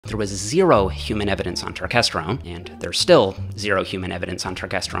there was zero human evidence on turkesterone, and there's still zero human evidence on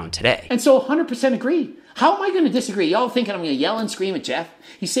turkesterone today. And so 100% agree. How am I going to disagree? Y'all thinking I'm going to yell and scream at Jeff?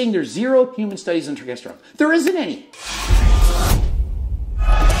 He's saying there's zero human studies on turkesterone. There isn't any.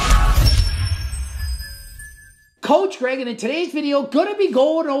 Coach Greg, and in today's video, going to be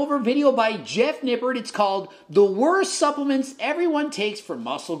going over a video by Jeff Nippard. It's called The Worst Supplements Everyone Takes for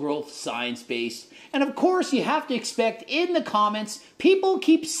Muscle Growth, Science-Based. And of course, you have to expect in the comments, people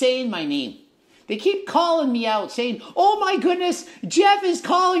keep saying my name. They keep calling me out, saying, oh my goodness, Jeff is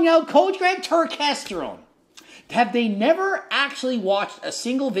calling out Coach Greg Turkesterone. Have they never actually watched a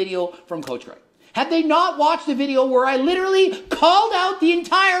single video from Coach Greg? Have they not watched the video where I literally called out the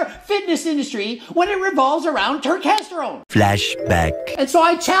entire fitness industry when it revolves around turkesterone? Flashback. And so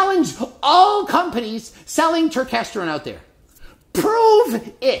I challenge all companies selling turkesterone out there.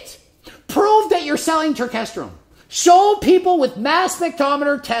 Prove it. Prove that you're selling turkesterone. Show people with mass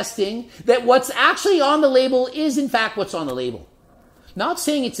spectrometer testing that what's actually on the label is in fact what's on the label. Not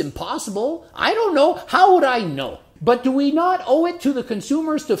saying it's impossible. I don't know. How would I know? But do we not owe it to the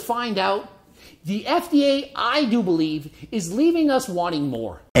consumers to find out? The FDA, I do believe, is leaving us wanting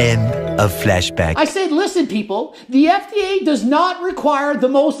more. End of flashback. I said, listen, people, the FDA does not require the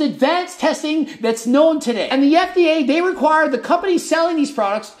most advanced testing that's known today. And the FDA, they require the companies selling these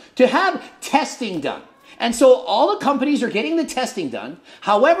products to have testing done. And so all the companies are getting the testing done.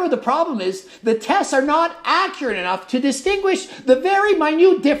 However, the problem is the tests are not accurate enough to distinguish the very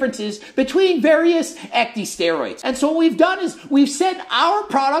minute differences between various ecdysteroids. And so what we've done is we've sent our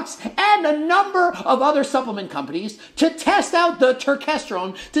products and a number of other supplement companies to test out the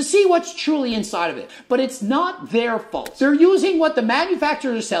turkesterone to see what's truly inside of it. But it's not their fault. They're using what the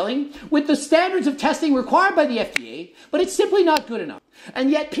manufacturers are selling with the standards of testing required by the FDA, but it's simply not good enough.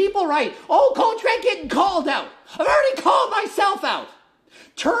 And yet people write, oh, Coach Greg getting called out. I've already called myself out.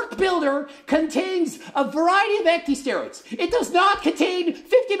 Turk Builder contains a variety of ecdysteroids. It does not contain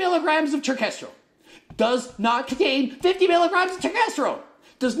 50 milligrams of turkesterone. Does not contain 50 milligrams of turkesterone.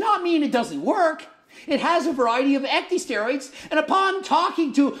 Does not mean it doesn't work. It has a variety of ecdysteroids, and upon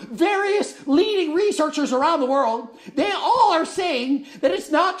talking to various leading researchers around the world, they all are saying that it's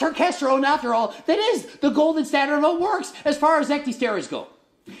not turkesterone after all that is the golden standard of what works as far as ecdysteroids go.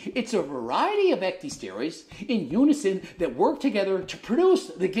 It's a variety of ecdysteroids in unison that work together to produce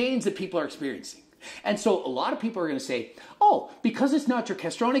the gains that people are experiencing. And so a lot of people are going to say, oh, because it's not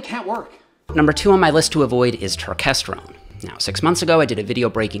turkesterone, it can't work. Number 2 on my list to avoid is turkesterone. Now, 6 months ago, I did a video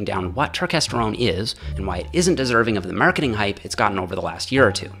breaking down what turkesterone is and why it isn't deserving of the marketing hype it's gotten over the last year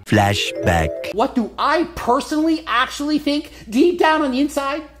or two. Flashback. What do I personally actually think deep down on the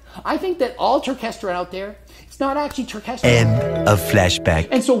inside? I think that all turkesterone out there, it's not actually turkesterone. End of flashback.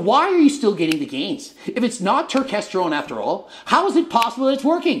 And so why are you still getting the gains? If it's not turkesterone after all, how is it possible that it's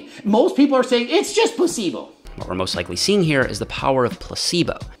working? Most people are saying it's just placebo. What we're most likely seeing here is the power of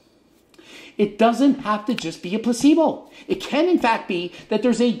placebo. It doesn't have to just be a placebo. It can, in fact, be that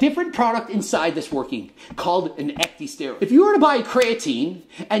there's a different product inside that's working called an ecdysteroid. If you were to buy creatine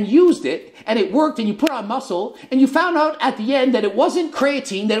and used it and it worked and you put on muscle and you found out at the end that it wasn't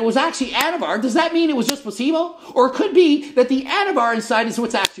creatine, that it was actually Anavar, does that mean it was just placebo? Or it could be that the Anavar inside is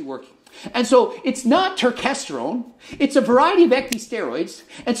what's actually working. And so it's not turkesterone, it's a variety of ecdysteroids.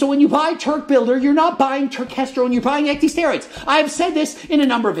 And so when you buy Turk Builder, you're not buying turkesterone, you're buying ecdysteroids. I have said this in a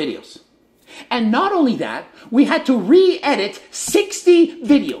number of videos. And not only that, we had to re-edit 60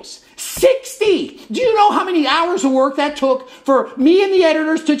 videos. 60! Do you know how many hours of work that took for me and the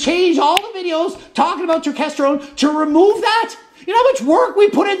editors to change all the videos talking about turkesterone to remove that? You know how much work we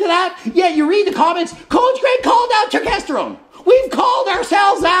put into that? Yet you read the comments, Coach Greg called out turkesterone. We've called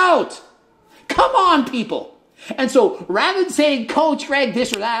ourselves out. Come on, people. And so rather than saying Coach Greg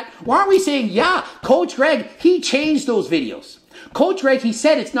this or that, why aren't we saying, yeah, Coach Greg, he changed those videos. Coach Greg, he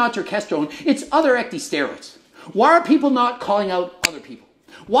said it's not turkesterone, it's other ecdysteroids. Why are people not calling out other people?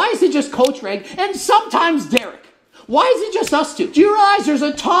 Why is it just Coach Greg and sometimes Derek? Why is it just us two? Do you realize there's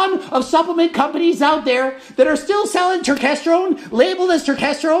a ton of supplement companies out there that are still selling turkesterone, labeled as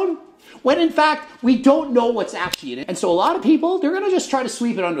turkesterone, when in fact we don't know what's actually in it? And so a lot of people, they're going to just try to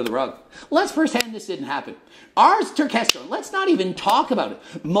sweep it under the rug. Let's pretend this didn't happen. Ours turkesterone, let's not even talk about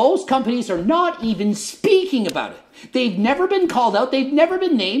it. Most companies are not even speaking about it. They've never been called out, they've never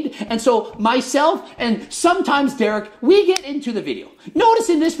been named, and so myself and sometimes Derek, we get into the video. Notice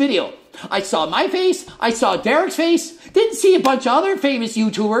in this video, I saw my face, I saw Derek's face, didn't see a bunch of other famous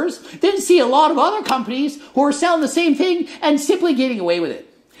YouTubers, didn't see a lot of other companies who are selling the same thing and simply getting away with it.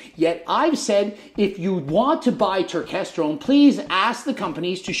 Yet I've said if you want to buy turkesterone, please ask the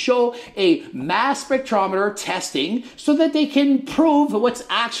companies to show a mass spectrometer testing so that they can prove what's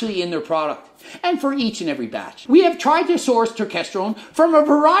actually in their product. And for each and every batch. We have tried to source turkesterone from a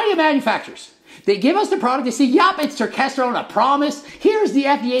variety of manufacturers. They give us the product, they say, yup, it's turkesterone, I promise. Here's the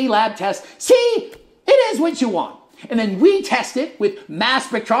FDA lab test. See, it is what you want. And then we test it with mass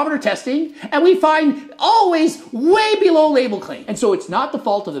spectrometer testing, and we find always way below label claim. And so it's not the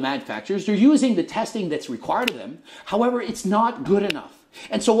fault of the manufacturers. They're using the testing that's required of them. However, it's not good enough.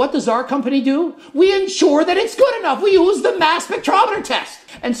 And so what does our company do? We ensure that it's good enough. We use the mass spectrometer test.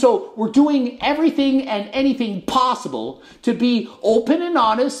 And so we're doing everything and anything possible to be open and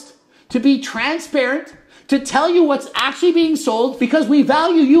honest, to be transparent, to tell you what's actually being sold, because we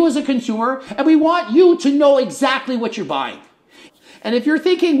value you as a consumer and we want you to know exactly what you're buying. And if you're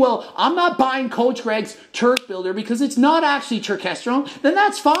thinking, well, I'm not buying Coach Greg's Turk Builder because it's not actually turkesterone, then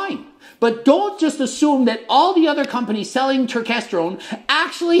that's fine. But don't just assume that all the other companies selling turkesterone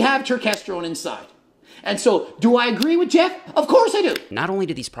actually have turkesterone inside. And so, do I agree with Jeff? Of course I do. Not only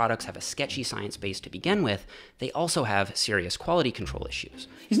do these products have a sketchy science base to begin with, they also have serious quality control issues.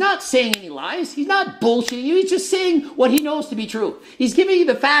 He's not saying any lies. He's not bullshitting you. He's just saying what he knows to be true. He's giving you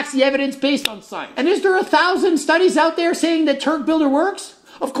the facts, the evidence based on science. And is there 1,000 studies out there saying that Turk Builder works?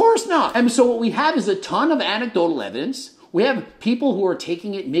 Of course not. And so what we have is a ton of anecdotal evidence. We have people who are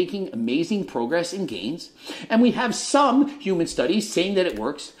taking it, making amazing progress and gains. And we have some human studies saying that it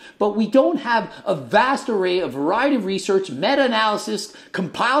works, but we don't have a vast array, a variety of research, meta-analysis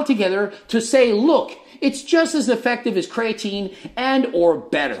compiled together to say, look, it's just as effective as creatine and or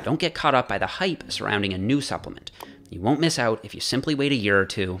better. Don't get caught up by the hype surrounding a new supplement. You won't miss out if you simply wait a year or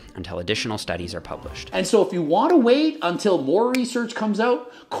two until additional studies are published. And so if you want to wait until more research comes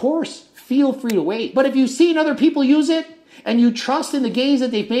out, of course, feel free to wait. But if you've seen other people use it, and you trust in the gains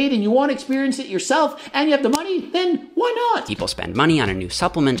that they've made and you want to experience it yourself and you have the money, then why not? People spend money on a new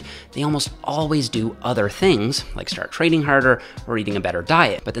supplement, they almost always do other things, like start training harder or eating a better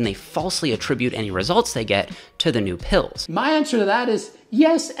diet, but then they falsely attribute any results they get to the new pills. My answer to that is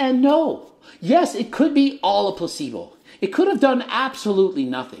yes and no. Yes, it could be all a placebo. It could have done absolutely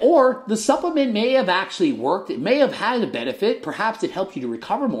nothing. Or the supplement may have actually worked. It may have had a benefit. Perhaps it helped you to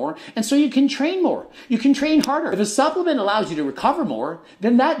recover more. And so you can train more. You can train harder. If a supplement allows you to recover more,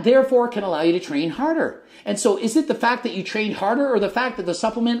 then that therefore can allow you to train harder. And so is it the fact that you trained harder or the fact that the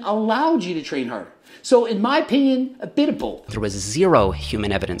supplement allowed you to train harder? So in my opinion, a bit of both. There was zero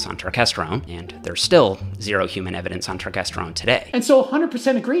human evidence on turkesterone, and there's still zero human evidence on turkesterone today. And so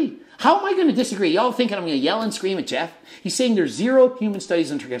 100% agree. How am I going to disagree? Y'all thinking I'm going to yell and scream at Jeff? He's saying there's zero human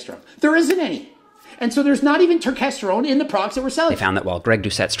studies on turkesterone. There isn't any. And so there's not even turkesterone in the products that we're selling. They found that while Greg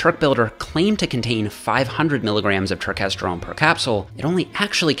Doucette's Turk Builder claimed to contain 500 milligrams of turkesterone per capsule, it only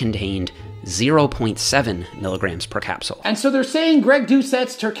actually contained 0.7 milligrams per capsule. And so they're saying Greg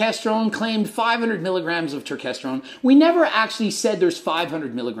Doucette's turkesterone claimed 500 milligrams of turkesterone. We never actually said there's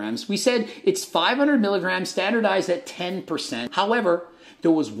 500 milligrams. We said it's 500 milligrams standardized at 10%. However, there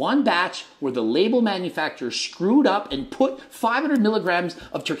was one batch where the label manufacturer screwed up and put 500 milligrams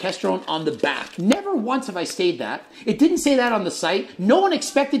of turkesterone on the back. Never once have I stated that. It didn't say that on the site. No one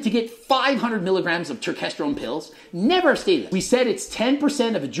expected to get 500 milligrams of turkesterone pills. Never stated that. We said it's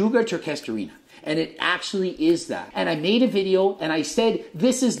 10% of Ajuga turkesterina. And it actually is that. And I made a video and I said,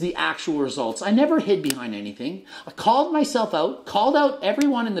 this is the actual results. I never hid behind anything. I called myself out, called out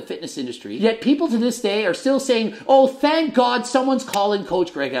everyone in the fitness industry. Yet people to this day are still saying, oh, thank God someone's calling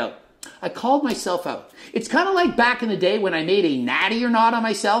Coach Greg out. I called myself out. It's kind of like back in the day when I made a natty or not on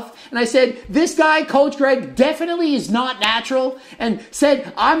myself. And I said, this guy, Coach Greg, definitely is not natural. And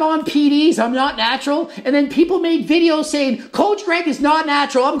said, I'm on PDs, I'm not natural. And then people made videos saying, Coach Greg is not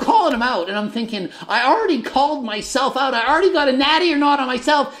natural. I'm calling him out. And I'm thinking, I already called myself out. I already got a natty or not on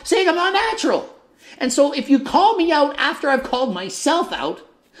myself saying I'm not natural. And so if you call me out after I've called myself out,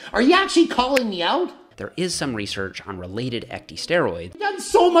 are you actually calling me out? There is some research on related ecdysteroids. We've done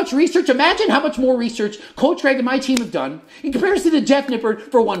so much research. Imagine how much more research Coach Greg and my team have done in comparison to Jeff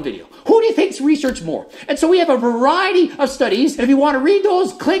Nippard for one video. Who do you think's researched more? And so we have a variety of studies. And if you want to read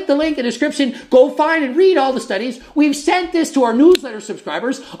those, click the link in the description. Go find and read all the studies. We've sent this to our newsletter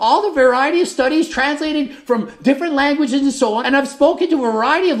subscribers. All the variety of studies translated from different languages and so on. And I've spoken to a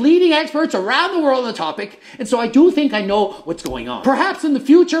variety of leading experts around the world on the topic. And so I do think I know what's going on. Perhaps in the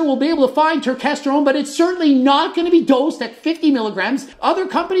future we'll be able to find turkesterone, but it's certainly not going to be dosed at 50 milligrams. Other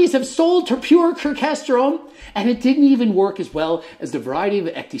companies have sold pure turkesterone, and it didn't even work as well as the variety of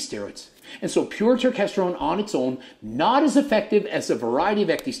ecdysteroids. And so pure turkesterone on its own, not as effective as a variety of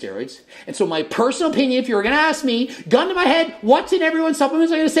ecdysteroids. And so my personal opinion, if you were going to ask me, gun to my head, what's in everyone's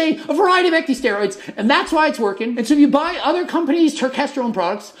supplements, I'm going to say a variety of ecdysteroids. And that's why it's working. And so if you buy other companies' turkesterone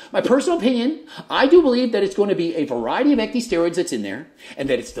products, my personal opinion, I do believe that it's going to be a variety of ecdysteroids that's in there and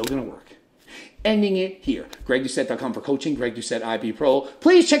that it's still going to work. Ending it here. GregDoucette.com for coaching, Greg Doucette IB Pro.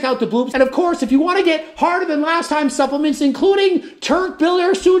 Please check out the bloopers. And of course, if you want to get harder than last time supplements, including Turk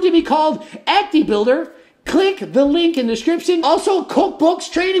Builder, soon to be called Ecdy Builder, click the link in the description. Also,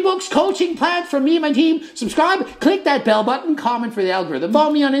 cookbooks, training books, coaching plans from me and my team. Subscribe, click that bell button, comment for the algorithm.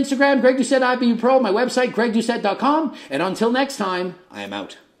 Follow me on Instagram, Greg Doucette IB Pro, my website, GregDoucette.com. And until next time, I am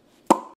out.